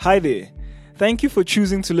Hi there. Thank you for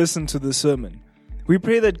choosing to listen to this sermon. We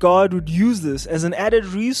pray that God would use this as an added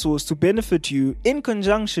resource to benefit you in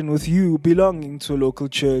conjunction with you belonging to a local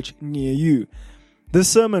church near you. This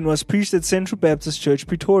sermon was preached at Central Baptist Church,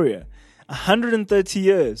 Pretoria. 130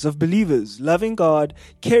 years of believers loving God,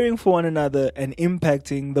 caring for one another, and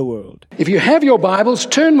impacting the world. If you have your Bibles,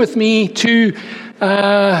 turn with me to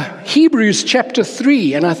Hebrews chapter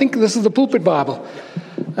 3, and I think this is the pulpit Bible.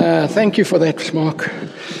 Thank you for that, Mark.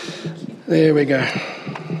 There we go.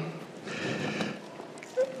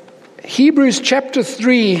 Hebrews chapter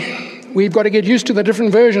 3, we've got to get used to the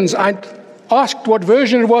different versions. I asked what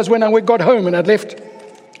version it was when I got home, and I'd left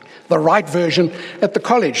the right version at the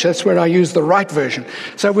college. That's where I used the right version.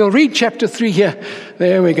 So we'll read chapter 3 here.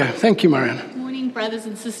 There we go. Thank you, Mariana. Good morning, brothers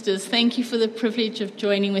and sisters. Thank you for the privilege of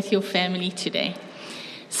joining with your family today.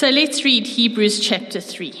 So let's read Hebrews chapter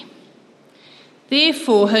 3.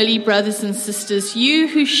 Therefore, holy brothers and sisters, you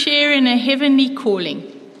who share in a heavenly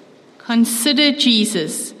calling, consider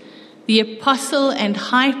Jesus, the apostle and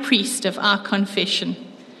high priest of our confession,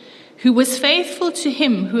 who was faithful to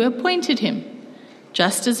him who appointed him,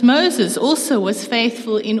 just as Moses also was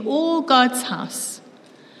faithful in all God's house.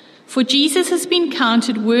 For Jesus has been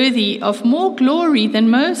counted worthy of more glory than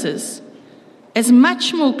Moses, as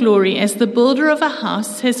much more glory as the builder of a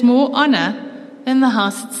house has more honor than the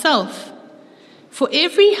house itself. For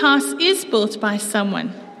every house is built by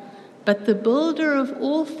someone, but the builder of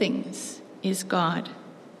all things is God.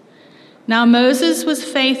 Now Moses was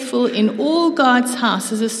faithful in all God's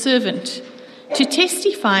house as a servant, to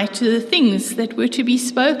testify to the things that were to be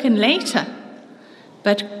spoken later.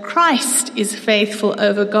 But Christ is faithful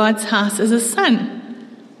over God's house as a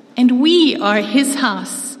son, and we are his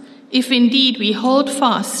house, if indeed we hold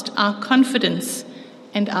fast our confidence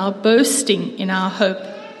and our boasting in our hope.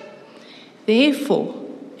 Therefore,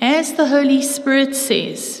 as the Holy Spirit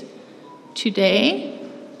says, today,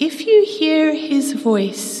 if you hear his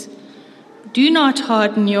voice, do not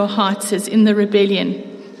harden your hearts as in the rebellion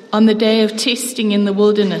on the day of testing in the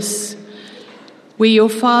wilderness, where your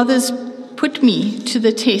fathers put me to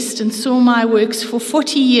the test and saw my works for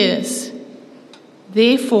 40 years.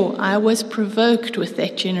 Therefore I was provoked with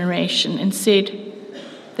that generation and said,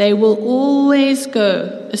 they will always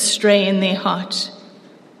go astray in their heart.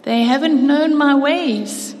 They haven't known my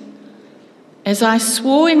ways. As I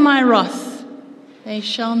swore in my wrath, they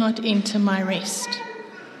shall not enter my rest.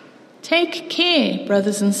 Take care,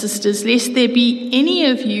 brothers and sisters, lest there be in any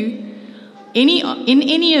of you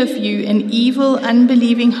an evil,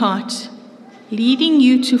 unbelieving heart, leading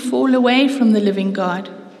you to fall away from the living God.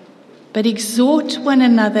 But exhort one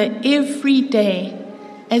another every day,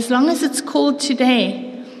 as long as it's called today,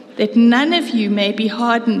 that none of you may be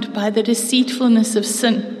hardened by the deceitfulness of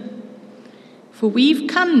sin. For we've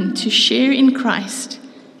come to share in Christ,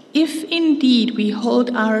 if indeed we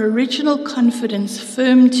hold our original confidence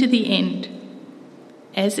firm to the end.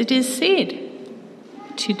 As it is said,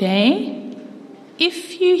 today,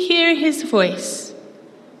 if you hear his voice,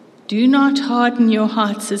 do not harden your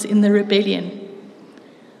hearts as in the rebellion.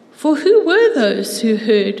 For who were those who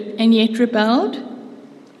heard and yet rebelled?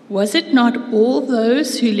 Was it not all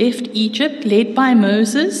those who left Egypt led by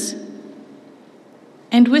Moses?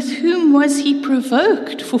 And with whom was he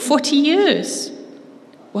provoked for 40 years?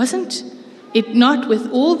 Wasn't it not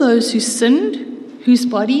with all those who sinned, whose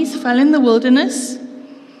bodies fell in the wilderness?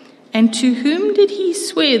 And to whom did he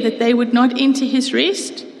swear that they would not enter his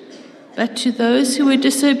rest, but to those who were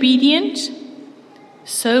disobedient?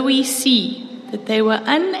 So we see that they were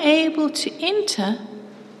unable to enter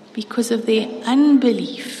because of their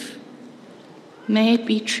unbelief. May it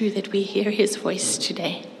be true that we hear his voice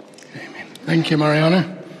today. Amen. Thank you,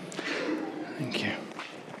 Mariana. Thank you.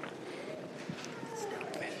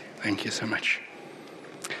 Thank you so much.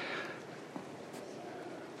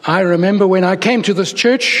 I remember when I came to this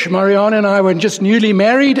church, Mariana and I were just newly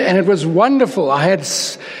married, and it was wonderful. I had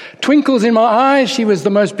twinkles in my eyes. She was the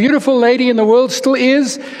most beautiful lady in the world, still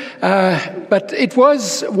is. But it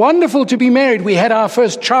was wonderful to be married. We had our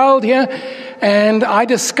first child here, and I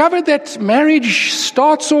discovered that marriage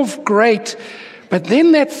starts off great, but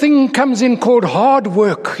then that thing comes in called hard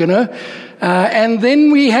work, and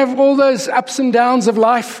then we have all those ups and downs of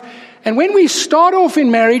life. And when we start off in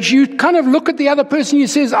marriage, you kind of look at the other person who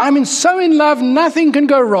says, I'm so in love, nothing can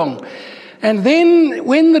go wrong. And then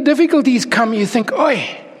when the difficulties come, you think, oi,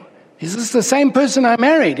 Is this the same person I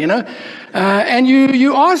married, And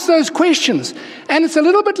you ask those questions. And it's a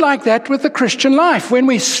little bit like that with the Christian life. When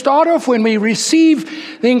we start off, when we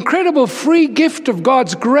receive the incredible free gift of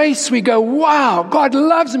God's grace, we go, wow, God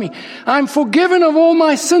loves me. I'm forgiven of all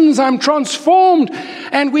my sins. I'm transformed.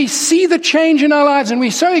 And we see the change in our lives, and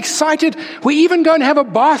we're so excited. We even go and have a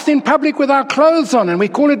bath in public with our clothes on, and we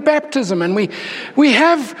call it baptism. And we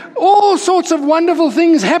have all sorts of wonderful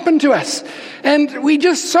things happen to us. And we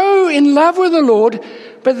just so in love with the Lord.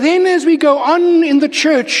 But then as we go on in the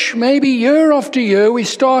church, maybe year after year, we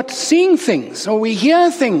start seeing things, or we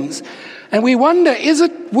hear things, and we wonder, is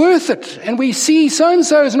it worth it? And we see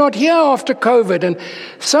so-and-so is not here after COVID, and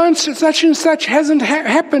so-and-so, such and such hasn't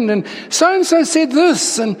happened, and so-and-so said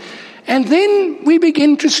this, and then we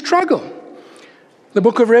begin to struggle. The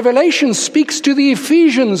book of Revelation speaks to the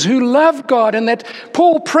Ephesians who love God, and that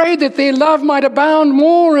Paul prayed that their love might abound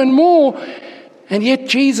more and more. And yet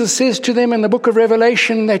Jesus says to them in the book of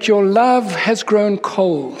Revelation that your love has grown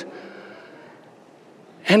cold.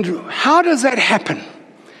 And how does that happen?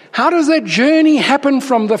 How does that journey happen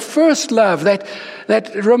from the first love, that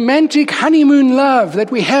romantic honeymoon love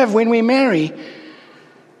that we have when we marry,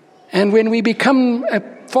 and when we become a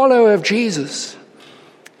follower of Jesus,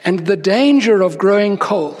 and the danger of growing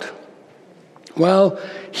cold? Well,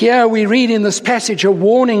 here we read in this passage a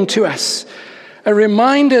warning to us, a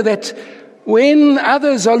reminder that when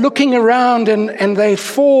others are looking around and they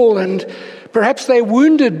fall, and perhaps they're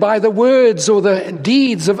wounded by the words or the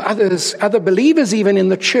deeds of others, other believers even in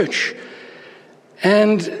the church,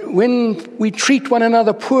 and when we treat one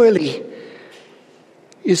another poorly,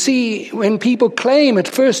 you see, when people claim at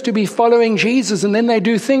first to be following Jesus and then they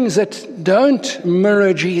do things that don't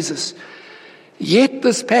mirror Jesus, yet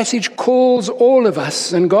this passage calls all of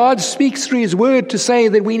us, and God speaks through His word to say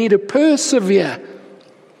that we need to persevere.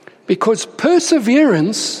 Because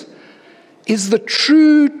perseverance is the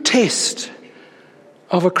true test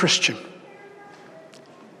of a Christian.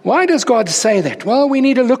 Why does God say that? Well, we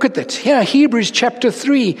need to look at that. Here, Hebrews chapter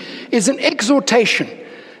 3 is an exhortation.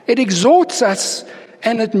 It exhorts us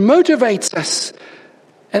and it motivates us.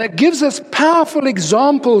 And it gives us powerful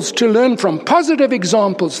examples to learn from. Positive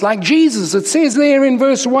examples like Jesus. It says there in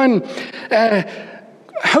verse 1,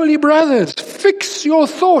 holy brothers, fix your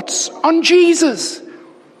thoughts on Jesus.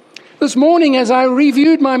 This morning, as I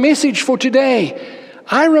reviewed my message for today,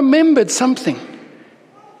 I remembered something.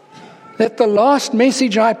 That the last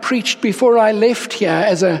message I preached before I left here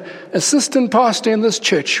as an assistant pastor in this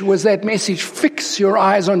church was that message, fix your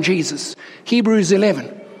eyes on Jesus, Hebrews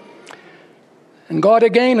 11. And God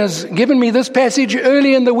again has given me this passage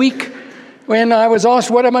early in the week when I was asked,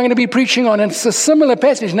 what am I going to be preaching on? And it's a similar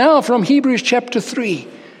passage now from Hebrews chapter 3.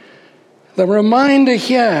 The reminder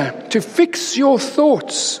here to fix your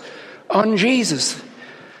thoughts on Jesus.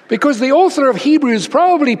 Because the author of Hebrews,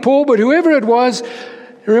 probably Paul, but whoever it was,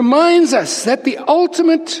 reminds us that the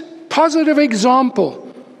ultimate positive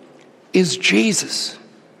example is Jesus.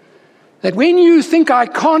 That when you think I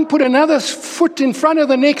can't put another foot in front of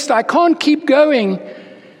the next, I can't keep going,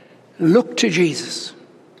 look to Jesus.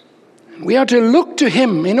 We are to look to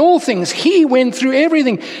Him in all things. He went through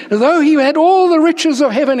everything. Though He had all the riches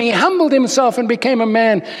of heaven, He humbled Himself and became a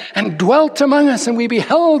man and dwelt among us, and we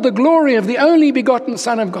beheld the glory of the only begotten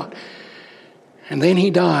Son of God. And then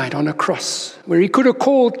He died on a cross where He could have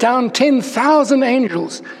called down 10,000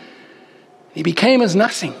 angels. He became as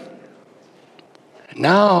nothing. And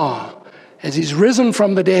now, as He's risen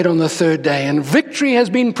from the dead on the third day, and victory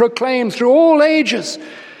has been proclaimed through all ages,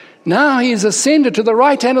 now He is ascended to the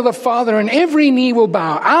right hand of the Father, and every knee will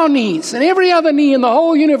bow, our knees, and every other knee in the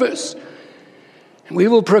whole universe. And we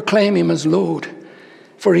will proclaim Him as Lord,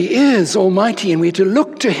 for He is almighty, and we are to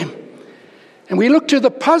look to Him. And we look to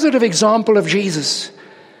the positive example of Jesus.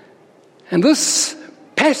 And this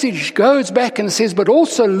passage goes back and says, but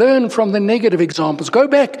also learn from the negative examples. Go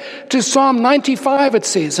back to Psalm 95, it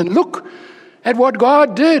says, and look at what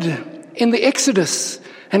God did in the Exodus.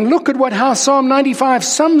 And look at how Psalm 95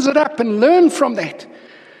 sums it up, and learn from that.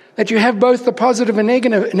 That you have both the positive and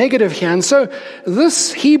negative here. And so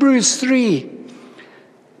this Hebrews 3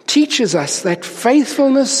 teaches us that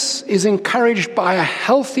faithfulness is encouraged by a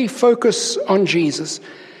healthy focus on Jesus,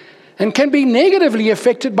 and can be negatively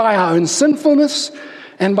affected by our own sinfulness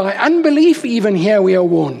and by unbelief. Even here we are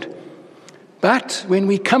warned. But when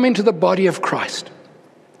we come into the body of Christ,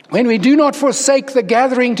 when we do not forsake the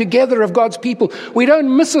gathering together of God's people, we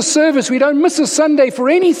don't miss a service, we don't miss a Sunday for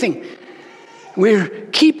anything. We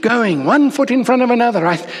keep going, one foot in front of another.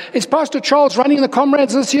 Is Pastor Charles running the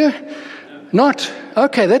comrades this year? Not,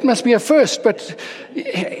 okay, that must be a first, but,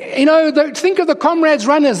 think of the comrades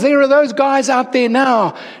runners. There are those guys out there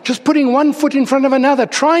now, just putting one foot in front of another,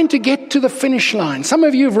 trying to get to the finish line. Some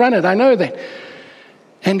of you have run it, I know that.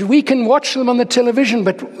 And we can watch them on the television,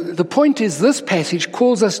 but the point is this passage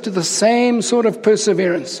calls us to the same sort of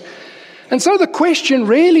perseverance. And so the question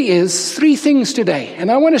really is three things today,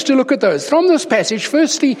 and I want us to look at those. From this passage,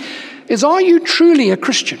 firstly, is are you truly a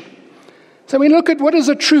Christian? So we look at what is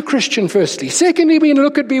a true Christian, firstly. Secondly, we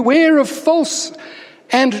look at beware of false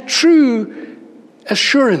and true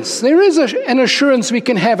assurance. There is an assurance we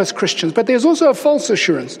can have as Christians, but there's also a false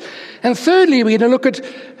assurance. And thirdly, we're going to look at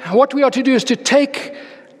what we are to do is to take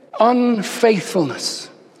on faithfulness.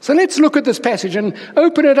 So let's look at this passage and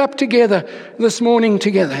open it up together this morning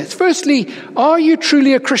together. Firstly, are you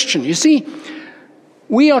truly a Christian? You see,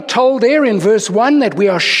 we are told there in verse 1 that we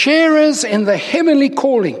are sharers in the heavenly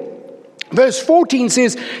calling. Verse 14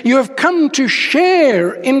 says, you have come to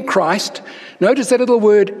share in Christ. Notice that little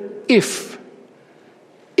word, if.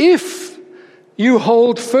 If you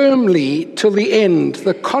hold firmly till the end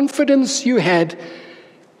the confidence you had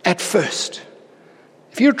at first.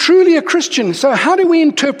 If you're truly a Christian, so how do we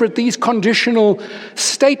interpret these conditional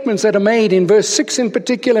statements that are made in verse 6 in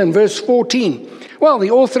particular and verse 14? Well,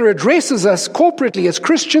 the author addresses us corporately as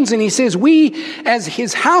Christians, and he says, we as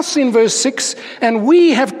his house in verse 6, and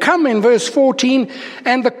we have come in verse 14,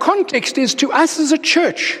 and the context is to us as a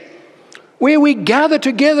church, where we gather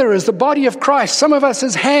together as the body of Christ, some of us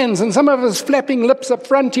as hands, and some of us flapping lips up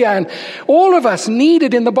front here, and all of us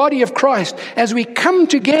needed in the body of Christ, as we come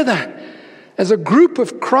together as a group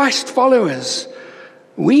of Christ followers,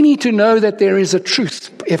 we need to know that there is a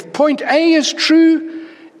truth. If point A is true,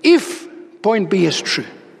 if point B is true.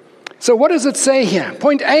 So what does it say here?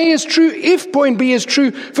 Point A is true, if point B is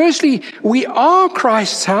true. Firstly, we are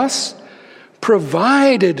Christ's house,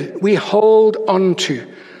 provided we hold on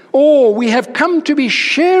to. Or we have come to be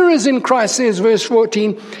sharers in Christ, says verse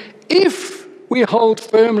 14, if we hold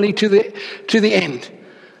firmly to the end.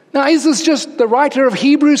 Now, is this just the writer of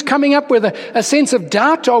Hebrews coming up with a sense of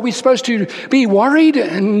doubt? Are we supposed to be worried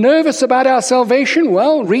and nervous about our salvation?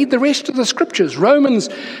 Well, read the rest of the scriptures. Romans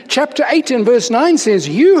chapter 8 and verse 9 says,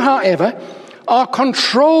 you, however, are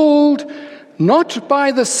controlled not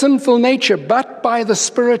by the sinful nature, but by the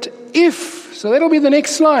Spirit, if, so that'll be the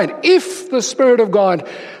next slide, if the Spirit of God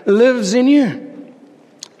lives in you.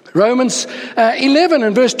 Romans 11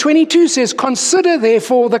 and verse 22 says, consider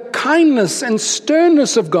therefore the kindness and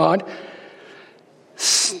sternness of God,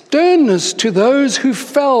 sternness to those who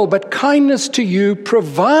fell, but kindness to you,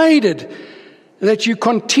 provided that you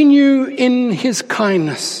continue in his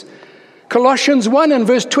kindness. Colossians 1 and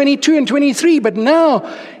verse 22 and 23, but now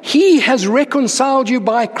he has reconciled you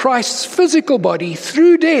by Christ's physical body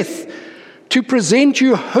through death to present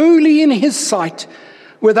you holy in his sight,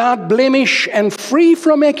 without blemish and free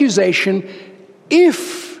from accusation,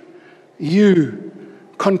 if you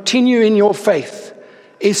continue in your faith,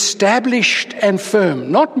 established and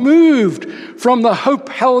firm, not moved from the hope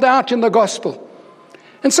held out in the gospel.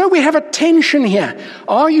 And so we have a tension here.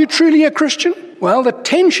 Are you truly a Christian? Well, the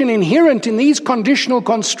tension inherent in these conditional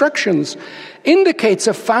constructions indicates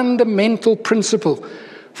a fundamental principle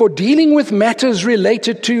for dealing with matters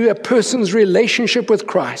related to a person's relationship with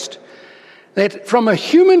Christ. That from a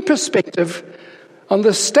human perspective, on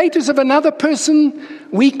the status of another person,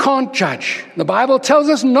 we can't judge. The Bible tells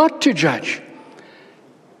us not to judge.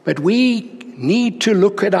 But we need to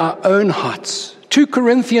look at our own hearts. 2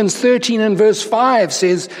 Corinthians 13 and verse 5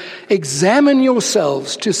 says, examine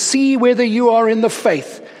yourselves to see whether you are in the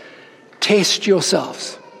faith. Test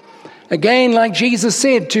yourselves. Again, like Jesus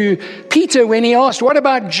said to Peter when he asked, what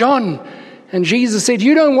about John? And Jesus said,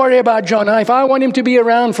 you don't worry about John. If I want him to be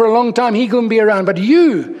around for a long time, he can be around. But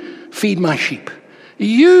you feed my sheep.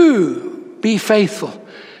 You be faithful.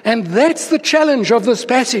 And that's the challenge of this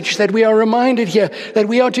passage that we are reminded here, that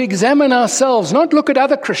we are to examine ourselves, not look at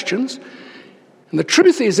other Christians. And the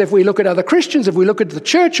truth is, if we look at other Christians, if we look at the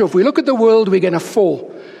church, or if we look at the world, we're going to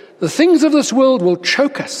fall. The things of this world will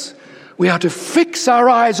choke us. We are to fix our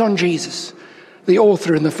eyes on Jesus, the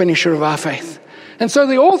author and the finisher of our faith. And so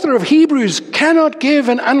the author of Hebrews cannot give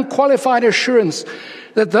an unqualified assurance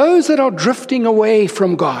that those that are drifting away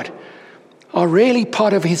from God are really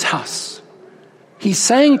part of his house. He's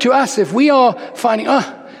saying to us, if we are finding,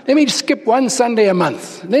 let me skip one Sunday a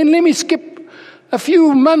month, then let me skip a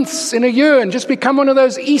few months in a year and just become one of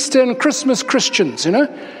those Easter and Christmas Christians, And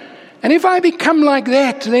if I become like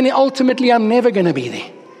that, then ultimately I'm never going to be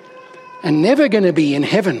there. And never going to be in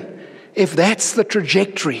heaven if that's the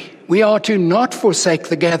trajectory. We are to not forsake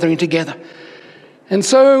the gathering together. And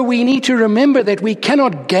so we need to remember that we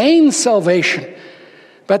cannot gain salvation,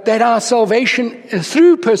 but that our salvation is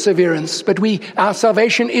through perseverance, but our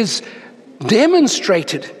salvation is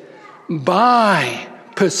demonstrated by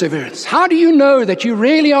perseverance. How do you know that you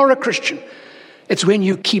really are a Christian? It's when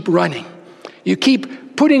you keep running. You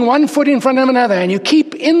keep putting one foot in front of another, and you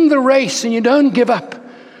keep in the race, and you don't give up.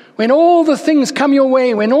 When all the things come your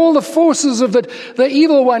way, when all the forces of the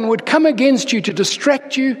evil one would come against you to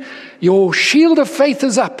distract you, your shield of faith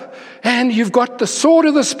is up, and you've got the sword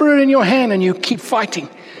of the Spirit in your hand, and you keep fighting,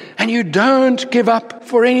 and you don't give up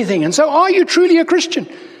for anything. And so, are you truly a Christian?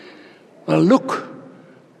 Well, look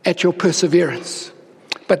at your perseverance.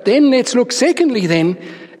 But then let's look secondly then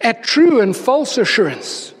at true and false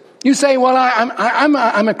assurance. You say, well,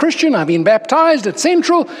 I'm a Christian. I've been baptized at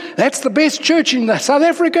Central. That's the best church in South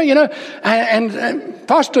Africa, and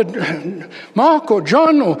Pastor Mark or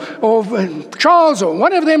John or Charles or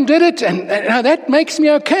one of them did it, and that makes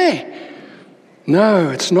me okay.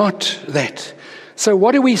 No, it's not that. So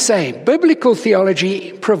what do we say? Biblical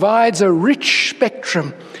theology provides a rich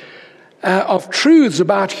spectrum of truths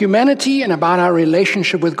about humanity and about our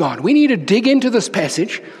relationship with God. We need to dig into this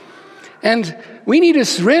passage, and we need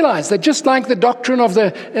to realize that just like the doctrine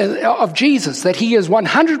of Jesus, that he is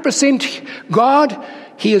 100% God,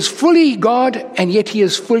 he is fully God, and yet he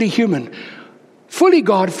is fully human. Fully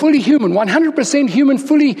God, fully human, 100% human,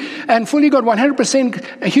 fully God,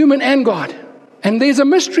 100% human and God. And there's a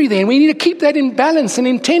mystery there, and we need to keep that in balance and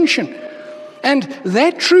in tension. And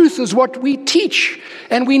that truth is what we teach,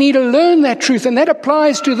 and we need to learn that truth, and that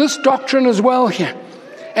applies to this doctrine as well here.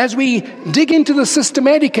 As we dig into the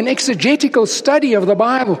systematic and exegetical study of the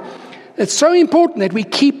Bible, it's so important that we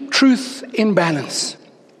keep truth in balance.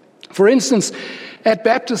 For instance, at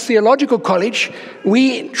Baptist Theological College,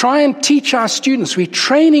 we try and teach our students, we're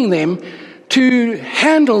training them to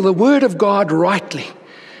handle the Word of God rightly.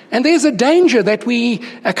 And there's a danger that we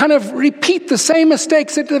kind of repeat the same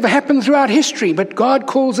mistakes that have happened throughout history, but God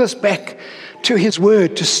calls us back to His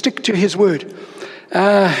Word, to stick to His Word.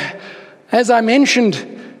 As I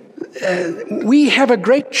mentioned, we have a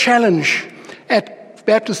great challenge at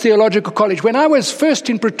Baptist Theological College. When I was first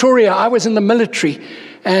in Pretoria, I was in the military,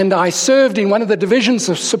 and I served in one of the divisions,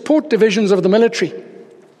 of support divisions of the military.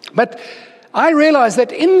 But I realized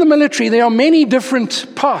that in the military there are many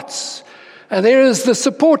different parts. There is the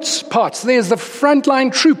support parts, there's the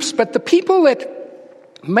frontline troops, but the people that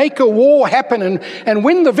make a war happen and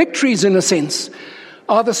win the victories, in a sense,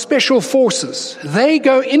 are the special forces. They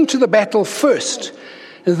go into the battle first.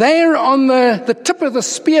 They're on the tip of the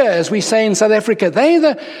spear, as we say in South Africa.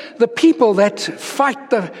 They're the people that fight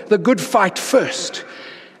the good fight first.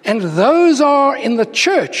 And those are in the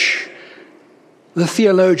church, the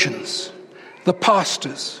theologians, the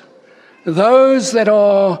pastors, those that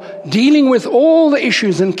are dealing with all the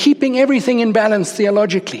issues and keeping everything in balance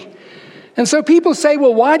theologically. And so people say,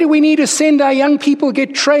 well, why do we need to send our young people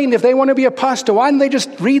get trained if they want to be a pastor? Why don't they just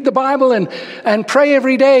read the Bible and pray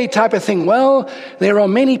every day type of thing? Well, there are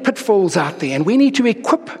many pitfalls out there, and we need to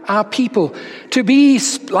equip our people to be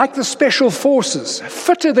like the special forces,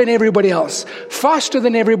 fitter than everybody else, faster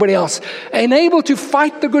than everybody else, and able to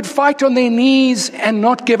fight the good fight on their knees and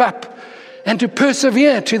not give up, and to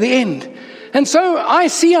persevere to the end. And so I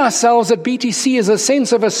see ourselves at BTC as a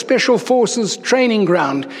sense of a special forces training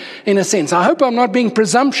ground, in a sense. I hope I'm not being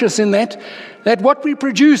presumptuous in that what we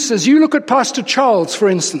produce, as you look at Pastor Charles, for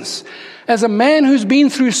instance, as a man who's been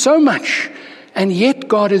through so much, and yet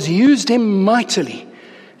God has used him mightily.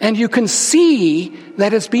 And you can see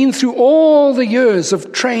that it's been through all the years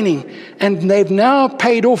of training, and they've now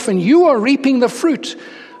paid off, and you are reaping the fruit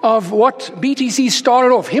of what BTC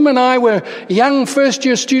started off. Him and I were young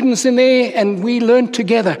first-year students in there, and we learned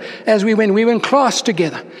together as we went. We were in class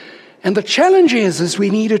together. And the challenge is we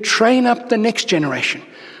need to train up the next generation,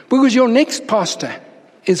 because your next pastor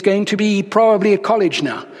is going to be probably at college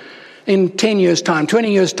now in 10 years' time,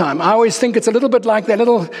 20 years' time. I always think it's a little bit like that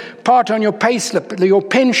little part on your pay slip, your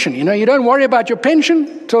pension. You don't worry about your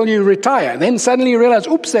pension till you retire. Then suddenly you realize,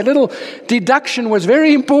 oops, that little deduction was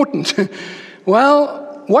very important. Well,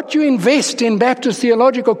 what you invest in Baptist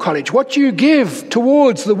Theological College, what you give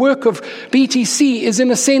towards the work of BTC is, in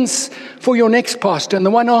a sense, for your next pastor and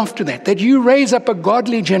the one after that you raise up a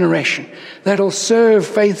godly generation that'll serve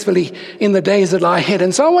faithfully in the days that lie ahead.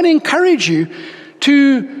 And so I want to encourage you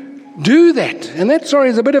to do that. And that,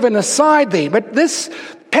 is a bit of an aside there, but this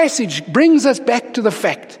passage brings us back to the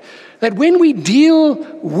fact that when we deal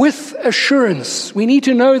with assurance, we need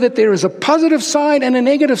to know that there is a positive side and a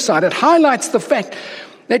negative side. It highlights the fact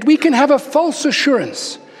that we can have a false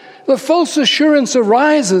assurance. The false assurance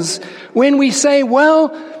arises when we say, well,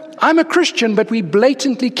 I'm a Christian, but we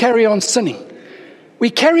blatantly carry on sinning. We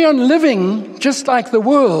carry on living just like the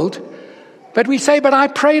world, but we say, but I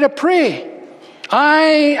prayed a prayer.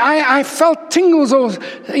 I felt tingles or,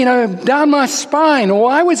 down my spine,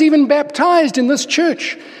 or I was even baptized in this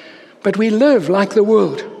church. But we live like the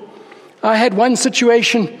world. I had one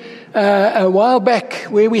situation a while back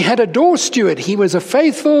where we had a door steward. He was a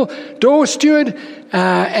faithful door steward,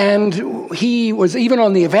 and he was even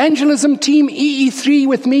on the evangelism team, EE3,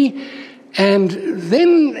 with me. And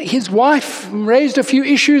then his wife raised a few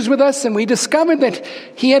issues with us, and we discovered that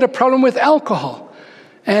he had a problem with alcohol.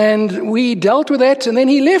 And we dealt with that, and then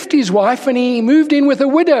he left his wife and he moved in with a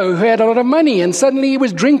widow who had a lot of money, and suddenly he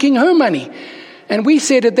was drinking her money. And we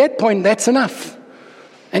said at that point, that's enough.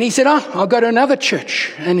 And he said, I'll go to another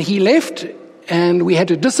church. And he left, and we had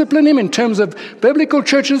to discipline him in terms of biblical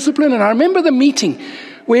church discipline. And I remember the meeting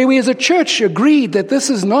where we as a church agreed that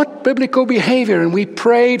this is not biblical behavior, and we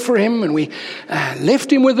prayed for him, and we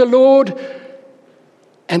left him with the Lord.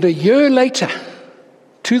 And a year later,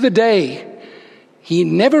 to the day, he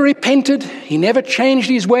never repented. He never changed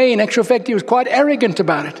his way. In actual fact, he was quite arrogant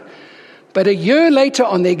about it. But a year later,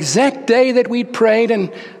 on the exact day that we'd prayed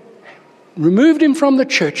and removed him from the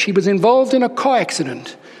church, he was involved in a car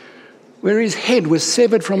accident where his head was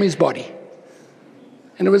severed from his body.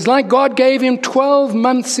 And it was like God gave him 12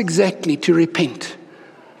 months exactly to repent.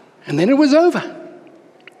 And then it was over.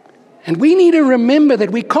 And we need to remember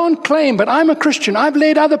that we can't claim, but I'm a Christian, I've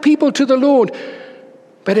led other people to the Lord.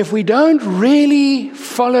 But if we don't really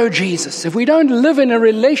follow Jesus, if we don't live in a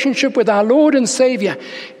relationship with our Lord and Savior,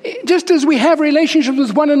 just as we have relationships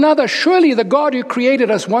with one another, surely the God who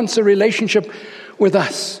created us wants a relationship with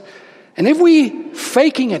us. And if we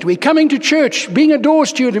faking it, we're coming to church, being a door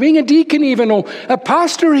steward, being a deacon even, or a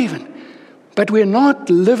pastor even, but we're not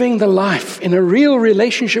living the life in a real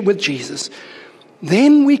relationship with Jesus,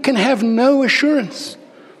 then we can have no assurance.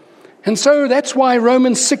 And so that's why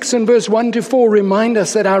Romans 6 and verse 1 to 4 remind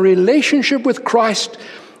us that our relationship with Christ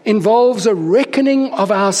involves a reckoning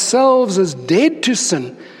of ourselves as dead to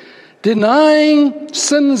sin, denying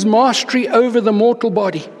sin's mastery over the mortal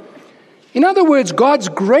body. In other words, God's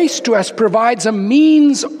grace to us provides a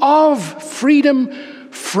means of freedom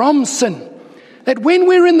from sin. That when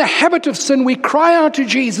we're in the habit of sin, we cry out to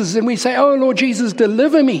Jesus and we say, "Oh Lord Jesus,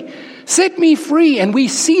 deliver me. Set me free." And we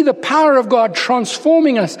see the power of God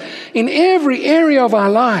transforming us in every area of our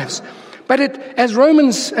lives. But as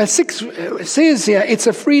Romans 6 says here, it's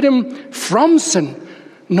a freedom from sin,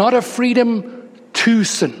 not a freedom to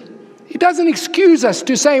sin. It doesn't excuse us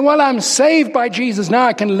to say, well, I'm saved by Jesus, now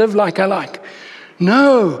I can live like I like.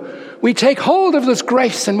 No, we take hold of this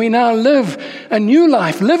grace and we now live a new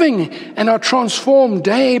life, living and are transformed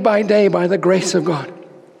day by day by the grace of God.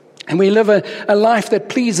 And we live a life that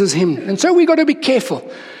pleases Him. And so we've got to be careful,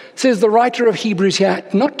 says the writer of Hebrews here,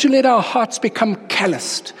 not to let our hearts become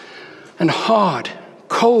calloused and hard,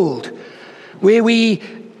 cold, where we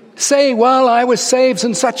say, well, I was saved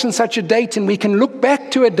on such and such a date, and we can look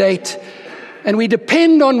back to a date, and we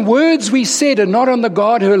depend on words we said and not on the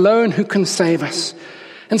God alone who can save us.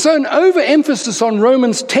 And so an overemphasis on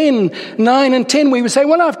Romans 10, 9 and 10, we would say,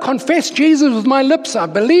 well, I've confessed Jesus with my lips,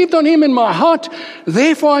 I've believed on Him in my heart,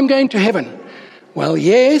 therefore I'm going to heaven. Well,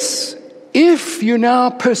 yes, if you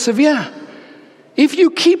now persevere, if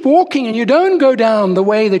you keep walking and you don't go down the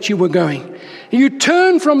way that you were going, you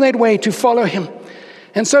turn from that way to follow Him.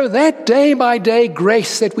 And so that day by day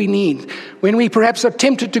grace that we need, when we perhaps are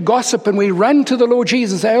tempted to gossip and we run to the Lord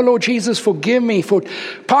Jesus, say, oh Lord Jesus, forgive me for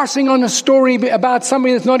passing on a story about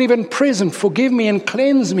somebody that's not even present. Forgive me and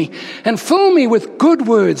cleanse me and fill me with good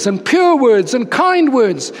words and pure words and kind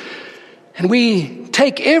words. And we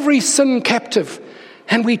take every sin captive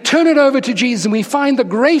and we turn it over to Jesus, and we find the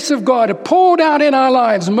grace of God poured out in our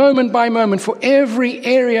lives moment by moment for every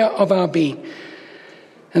area of our being.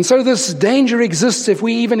 And so this danger exists if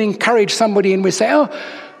we even encourage somebody and we say, oh,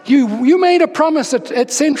 you made a promise at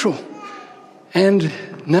Central, and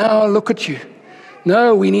now look at you.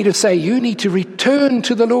 No, we need to say, you need to return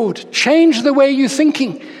to the Lord. Change the way you're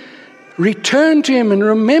thinking. Return to Him and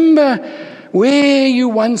remember where you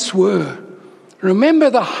once were. Remember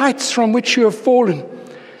the heights from which you have fallen.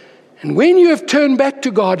 And when you have turned back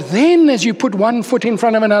to God, then as you put one foot in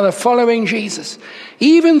front of another, following Jesus,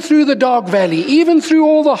 even through the dark valley, even through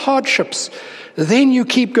all the hardships, then you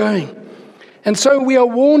keep going. And so we are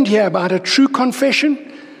warned here about a true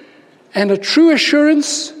confession and a true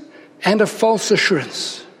assurance and a false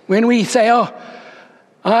assurance. When we say, oh,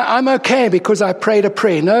 I'm okay because I prayed a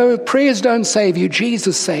prayer. No, prayers don't save you.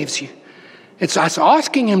 Jesus saves you. It's us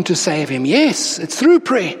asking Him to save him. Yes, it's through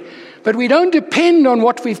prayer. But we don't depend on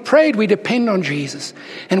what we've prayed, we depend on Jesus.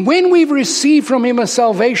 And when we've received from him a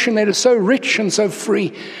salvation that is so rich and so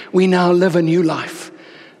free, we now live a new life,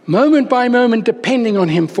 moment by moment, depending on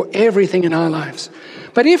him for everything in our lives.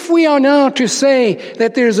 But if we are now to say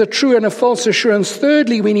that there is a true and a false assurance,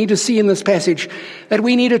 thirdly, we need to see in this passage that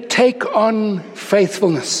we need to take on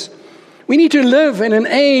faithfulness. We need to live in an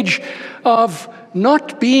age of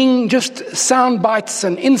not being just sound bites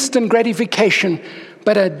and instant gratification,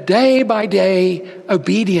 but a day-by-day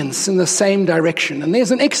obedience in the same direction. And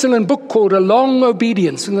there's an excellent book called A Long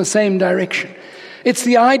Obedience in the Same Direction. It's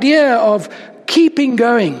the idea of keeping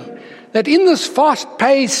going, that in this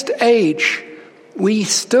fast-paced age, we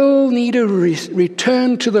still need to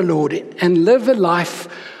return to the Lord and live a life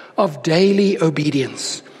of daily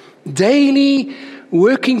obedience, daily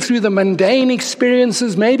working through the mundane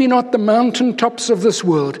experiences, maybe not the mountaintops of this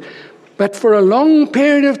world, but for a long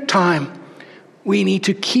period of time, we need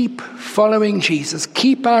to keep following Jesus,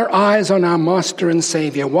 keep our eyes on our Master and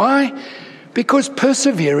Savior. Why? Because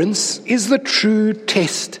perseverance is the true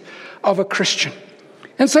test of a Christian.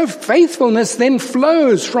 And so faithfulness then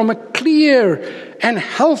flows from a clear and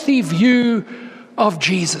healthy view of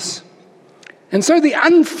Jesus. And so the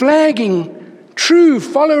unflagging, true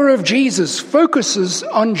follower of Jesus focuses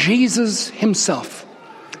on Jesus himself.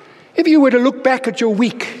 If you were to look back at your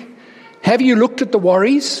week, have you looked at the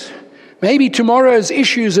worries? Maybe tomorrow's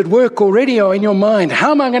issues at work already are in your mind.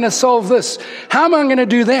 How am I going to solve this? How am I going to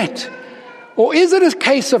do that? Or is it a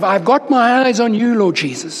case of, I've got my eyes on you, Lord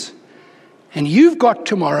Jesus, and you've got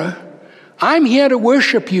tomorrow. I'm here to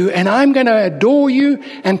worship you, and I'm going to adore you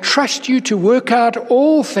and trust you to work out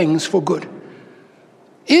all things for good.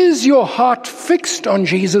 Is your heart fixed on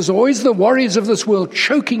Jesus, or is the worries of this world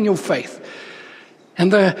choking your faith?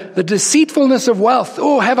 And the deceitfulness of wealth,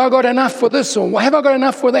 oh, have I got enough for this, or have I got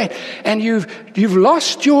enough for that? And you've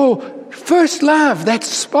lost your first love. That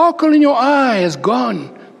sparkle in your eye is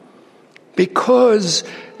gone because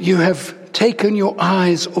you have taken your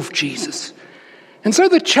eyes off Jesus. And so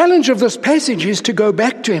the challenge of this passage is to go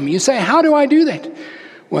back to him. You say, how do I do that?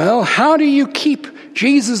 Well, how do you keep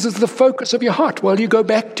Jesus as the focus of your heart? Well, you go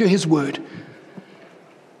back to his word.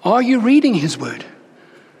 Are you reading his word?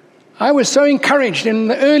 I was so encouraged in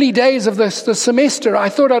the early days of the semester. I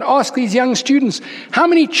thought I'd ask these young students, how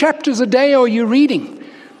many chapters a day are you reading?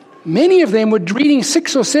 Many of them were reading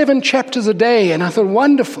 6 or 7 chapters a day, and I thought,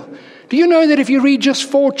 wonderful. Do you know that if you read just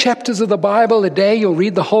 4 chapters of the Bible a day, you'll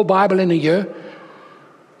read the whole Bible in a year?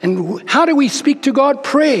 And how do we speak to God?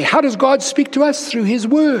 Pray. How does God speak to us? Through his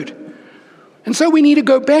word. And so we need to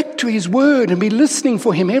go back to his word and be listening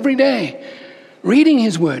for him every day, reading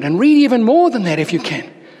his word, and read even more than that if you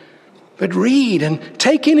can. But read and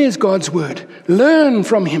take in his God's word. Learn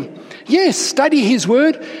from him. Yes, study his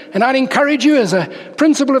word. And I'd encourage you as a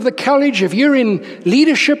principal of the college, if you're in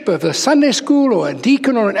leadership of a Sunday school or a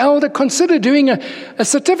deacon or an elder, consider doing a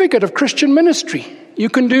certificate of Christian ministry. You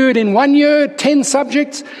can do it in 1 year, 10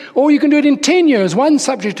 subjects, or you can do it in 10 years, 1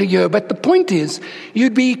 subject a year. But the point is,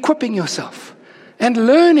 you'd be equipping yourself and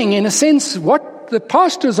learning, in a sense, what the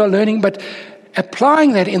pastors are learning, but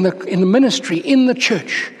applying that in the ministry, in the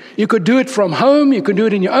church. You could do it from home, you could do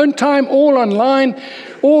it in your own time, all online,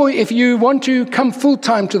 or if you want to come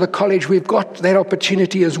full-time to the college, we've got that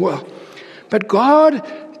opportunity as well. But God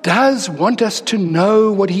does want us to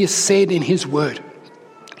know what he has said in his word.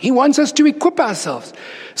 He wants us to equip ourselves.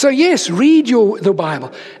 So yes, read the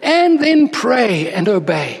Bible, and then pray and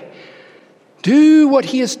obey. Do what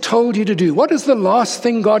he has told you to do. What is the last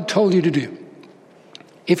thing God told you to do?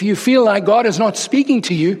 If you feel like God is not speaking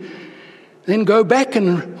to you, then go back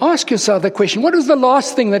and ask yourself the question, what was the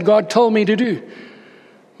last thing that God told me to do?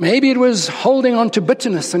 Maybe it was holding on to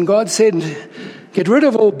bitterness, and God said, get rid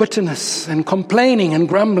of all bitterness and complaining and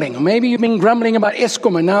grumbling. Or maybe you've been grumbling about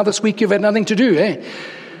Eskom, and now this week you've had nothing to do,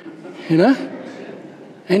 You know?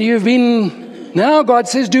 And now God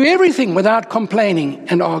says, do everything without complaining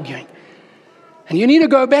and arguing. And you need to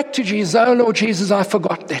go back to Jesus. Oh, Lord Jesus, I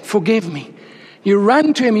forgot that. Forgive me. You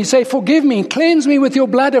run to him, you say, forgive me, cleanse me with your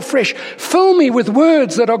blood afresh. Fill me with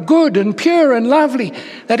words that are good and pure and lovely.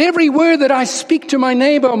 That every word that I speak to my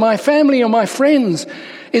neighbor or my family or my friends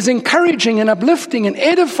is encouraging and uplifting and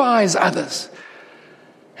edifies others.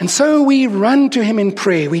 And so we run to him in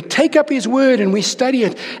prayer. We take up his word and we study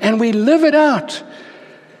it and we live it out.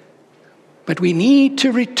 But we need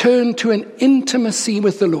to return to an intimacy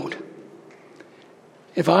with the Lord.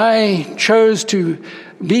 If I chose to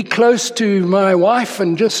be close to my wife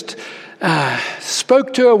and just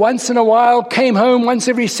spoke to her once in a while, came home once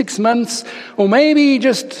every 6 months, or maybe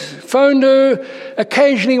just phoned her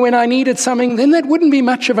occasionally when I needed something, then that wouldn't be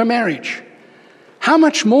much of a marriage. how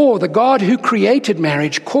much more the God who created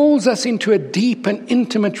marriage calls us into a deep and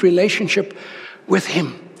intimate relationship with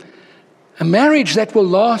Him. A marriage that will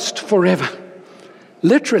last forever.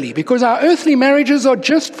 Literally, because our earthly marriages are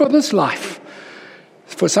just for this life.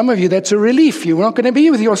 For some of you, that's a relief. You're not going to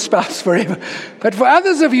be with your spouse forever. But for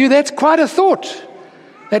others of you, that's quite a thought.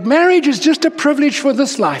 That marriage is just a privilege for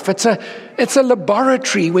this life. It's a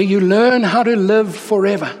laboratory where you learn how to live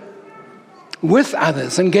forever with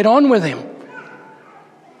others and get on with them.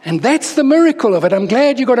 And that's the miracle of it. I'm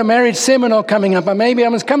glad you got a marriage seminar coming up. Maybe I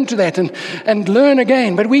must come to that and learn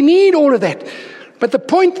again. But we need all of that. But the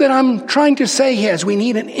point that I'm trying to say here is we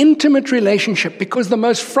need an intimate relationship, because the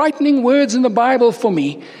most frightening words in the Bible for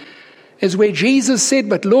me is where Jesus said,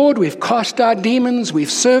 but Lord, we've cast out demons,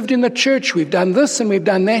 we've served in the church, we've done this and we've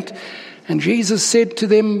done that. And Jesus said to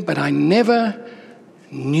them, but I never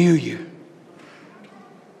knew you.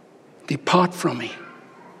 Depart from me.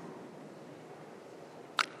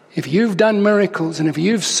 If you've done miracles and if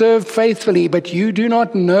you've served faithfully, but you do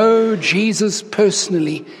not know Jesus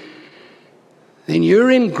personally, then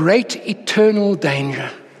you're in great eternal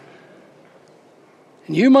danger.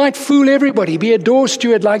 And you might fool everybody, be a door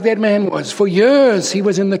steward like that man was. For years he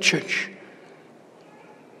was in the church.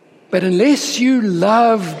 But unless you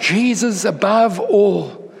love Jesus above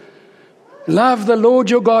all, love the Lord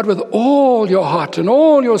your God with all your heart and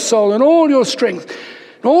all your soul and all your strength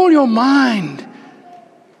and all your mind,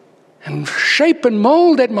 and shape and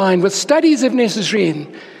mold that mind with studies if necessary,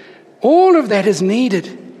 and all of that is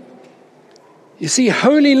needed. You see,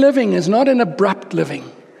 holy living is not an abrupt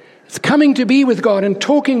living. It's coming to be with God and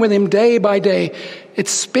talking with Him day by day. It's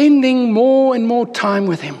spending more and more time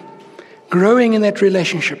with Him, growing in that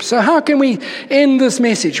relationship. So how can we end this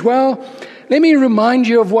message? Well, let me remind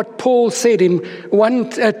you of what Paul said in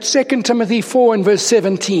 2 Timothy 4 and verse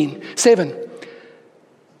 7.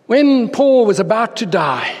 When Paul was about to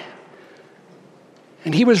die,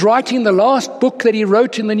 and he was writing the last book that he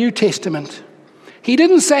wrote in the New Testament, he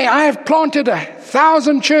didn't say, I have planted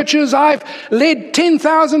 1,000 churches, I've led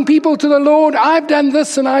 10,000 people to the Lord, I've done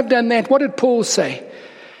this and I've done that. What did Paul say?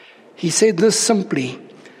 He said this simply,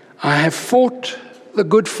 I have fought the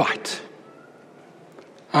good fight.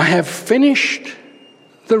 I have finished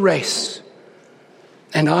the race,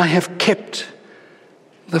 and I have kept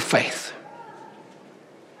the faith.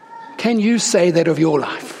 Can you say that of your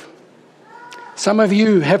life? Some of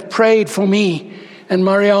you have prayed for me and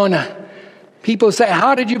Mariana. People say,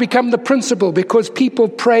 how did you become the principal? Because people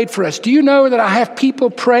prayed for us. Do you know that I have people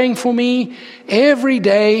praying for me every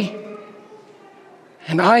day?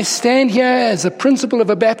 And I stand here as a principal of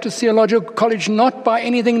a Baptist theological college, not by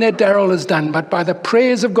anything that Darryl has done, but by the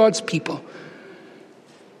prayers of God's people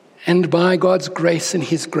and by God's grace and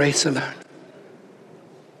His grace alone.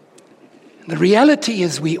 The reality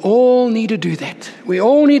is we all need to do that. We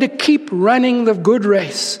all need to keep running the good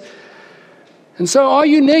race. And so are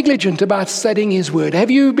you negligent about studying His Word? Have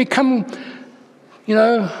you become,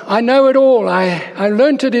 I know it all. I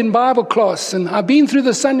learned it in Bible class and I've been through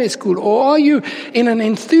the Sunday school. Or are you in an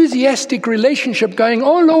enthusiastic relationship going,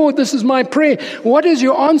 oh Lord, this is my prayer. What is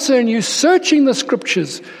your answer? And you're searching the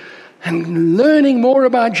scriptures and learning more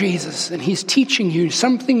about Jesus. And He's teaching you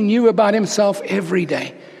something new about Himself every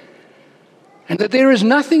day. And that there is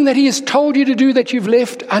nothing that He has told you to do that you've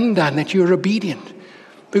left undone, that you're obedient.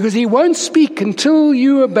 Because He won't speak until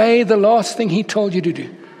you obey the last thing He told you to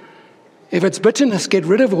do. If it's bitterness, get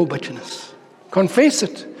rid of all bitterness. Confess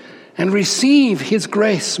it and receive His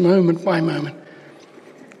grace moment by moment.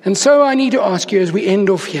 And so I need to ask you as we end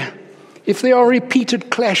off here, if there are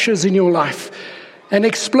repeated clashes in your life and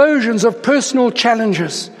explosions of personal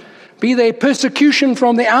challenges, be they persecution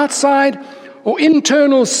from the outside or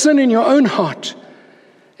internal sin in your own heart,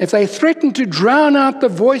 if they threaten to drown out the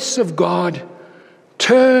voice of God,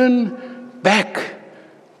 turn back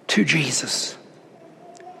to Jesus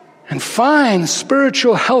and find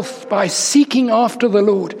spiritual health by seeking after the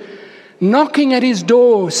Lord, knocking at His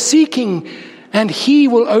door, seeking, and He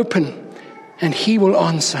will open and He will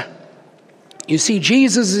answer. You see,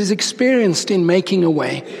 Jesus is experienced in making a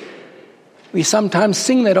way. We sometimes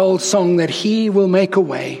sing that old song that He will make a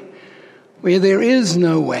way where there is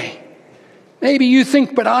no way. Maybe you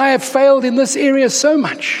think, but I have failed in this area so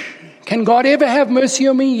much. Can God ever have mercy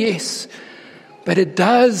on me? Yes. But it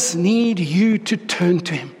does need you to turn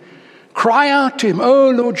to Him. Cry out to Him, oh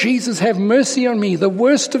Lord Jesus, have mercy on me, the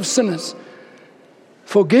worst of sinners.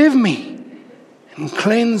 Forgive me and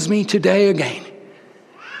cleanse me today again.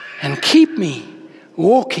 And keep me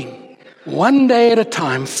walking one day at a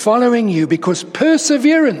time, following you, because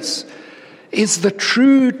perseverance is the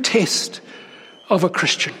true test of a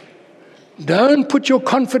Christian. Don't put your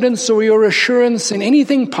confidence or your assurance in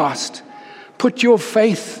anything past. Put your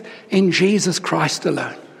faith in Jesus Christ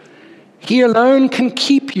alone. He alone can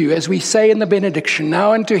keep you, as we say in the benediction.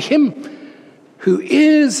 Now unto him who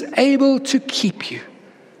is able to keep you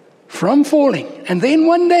from falling, and then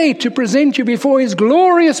one day to present you before his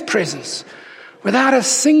glorious presence without a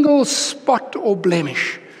single spot or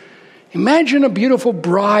blemish. Imagine a beautiful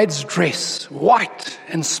bride's dress, white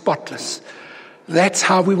and spotless. That's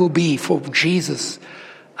how we will be for Jesus,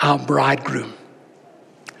 our bridegroom.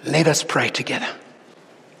 Let us pray together.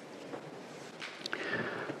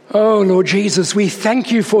 Oh, Lord Jesus, we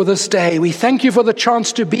thank you for this day. We thank you for the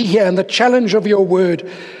chance to be here and the challenge of your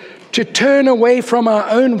word, to turn away from our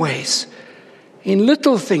own ways in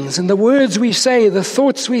little things, in the words we say, the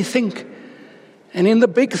thoughts we think, and in the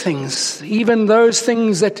big things, even those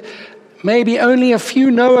things that maybe only a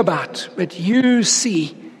few know about, but you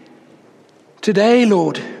see. Today,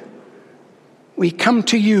 Lord, we come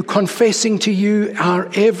to you, confessing to you our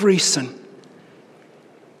every sin.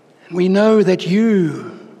 And we know that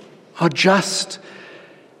you are just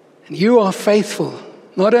and you are faithful,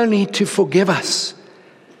 not only to forgive us,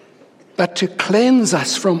 but to cleanse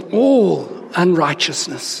us from all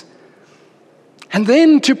unrighteousness, and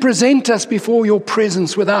then to present us before your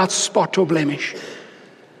presence without spot or blemish.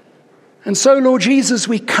 And so, Lord Jesus,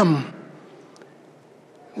 we come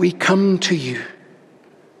to you.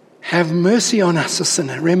 Have mercy on us, a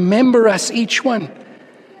sinner. Remember us, each one,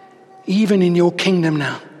 even in your kingdom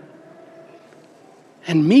now.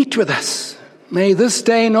 And meet with us. May this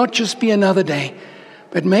day not just be another day,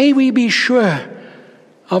 but may we be sure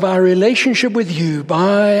of our relationship with you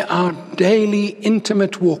by our daily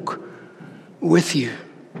intimate walk with you,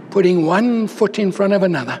 putting one foot in front of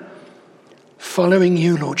another, following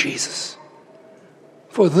you, Lord Jesus.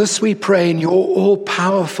 For this we pray in your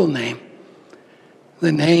all-powerful name,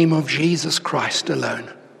 the name of Jesus Christ alone.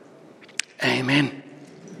 Amen.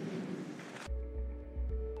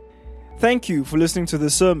 Thank you for listening to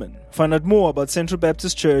this sermon. Find out more about Central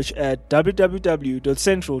Baptist Church at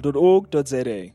www.central.org.za.